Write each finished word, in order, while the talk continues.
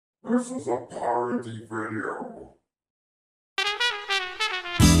This is a parody video.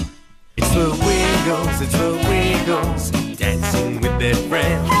 It's the Wiggles, dancing with their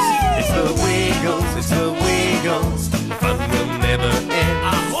friends. It's the Wiggles, the fun will never end.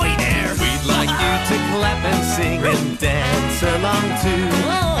 Ahoy there! We'd like you to clap and sing and dance along too.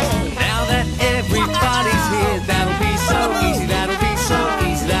 Now that everybody's here, that'll be so easy, that'll be so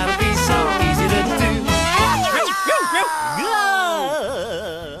easy, that'll be so easy to do.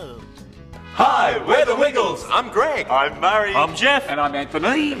 Hi, we're the Wiggles. I'm Greg. I'm Murray. I'm Jeff. And I'm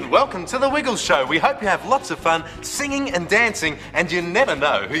Anthony. Welcome to the Wiggles Show. We hope you have lots of fun singing and dancing, and you never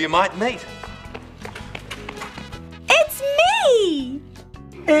know who you might meet. It's me!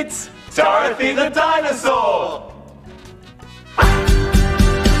 It's Dorothy the Dinosaur.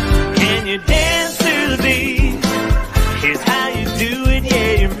 Can you dance to the beat? Here's how you do it,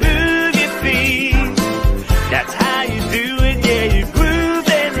 yeah, you move your feet. That's how you do it, yeah, you groove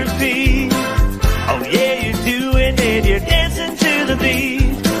and repeat. Oh yeah, you do it, and you're dancing to the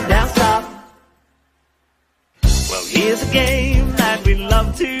beat. Now stop. Well, here's a game that we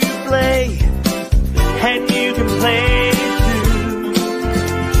love to play, and you can play it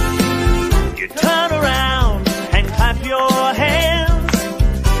too. You turn around and clap your hands,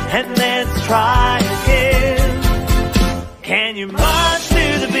 and let's try again. Can you march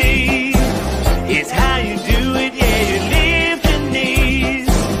to the beat? Here's how you do it, yeah, you lift your knees.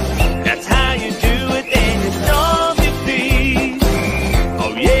 That's how you do it, and you stomp your feet.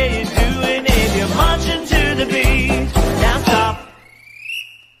 Oh yeah, you do it, and you're marching to the beat. Now stop.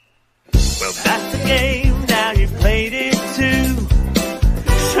 Well, that's the game, now you've played it too,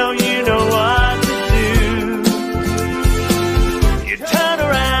 so you know what to do. You turn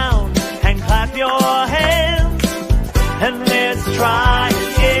around and clap your hands, and let's try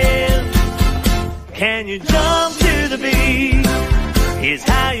again. Can you jump to the beat? Here's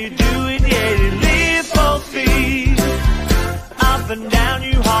how you do it, yeah, you lift both feet. Up and down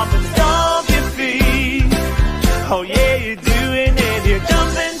you hop and stomp your feet. Oh yeah, you do it, and you're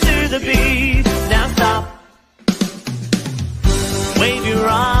jumping to the beat. Now stop. Wave your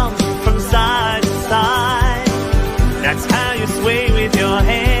arms from side to side. That's how you sway with your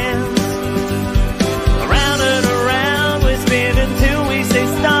hands. Around and around we spin until we say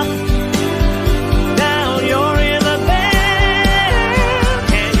stop. Now you're in the band.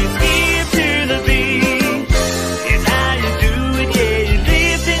 Can you skip to the beat? It's how you do it, yeah, you're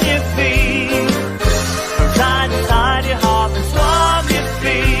lifting your feet. From side to side you hop and swap your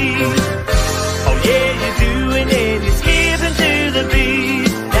feet. Oh yeah, you do it, and you're skipping to the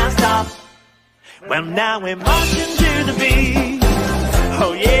beat. Now stop. Well, now we're marching to the beat.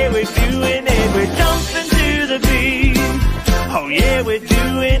 Oh yeah, we're doing it, we're jumping to the beat. Oh yeah, we're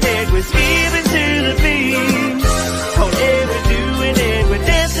doing it, we're skipping to the beat. Oh yeah, we're doing it, we're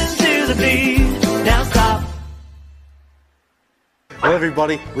dancing to the beat. Now stop. Well,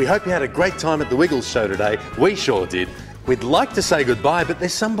 everybody, we hope you had a great time at the Wiggles Show today. We sure did. We'd like to say goodbye, but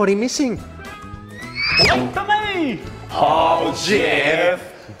there's somebody missing. To me. Oh, Jeff.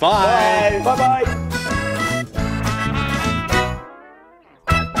 Bye. Bye-bye.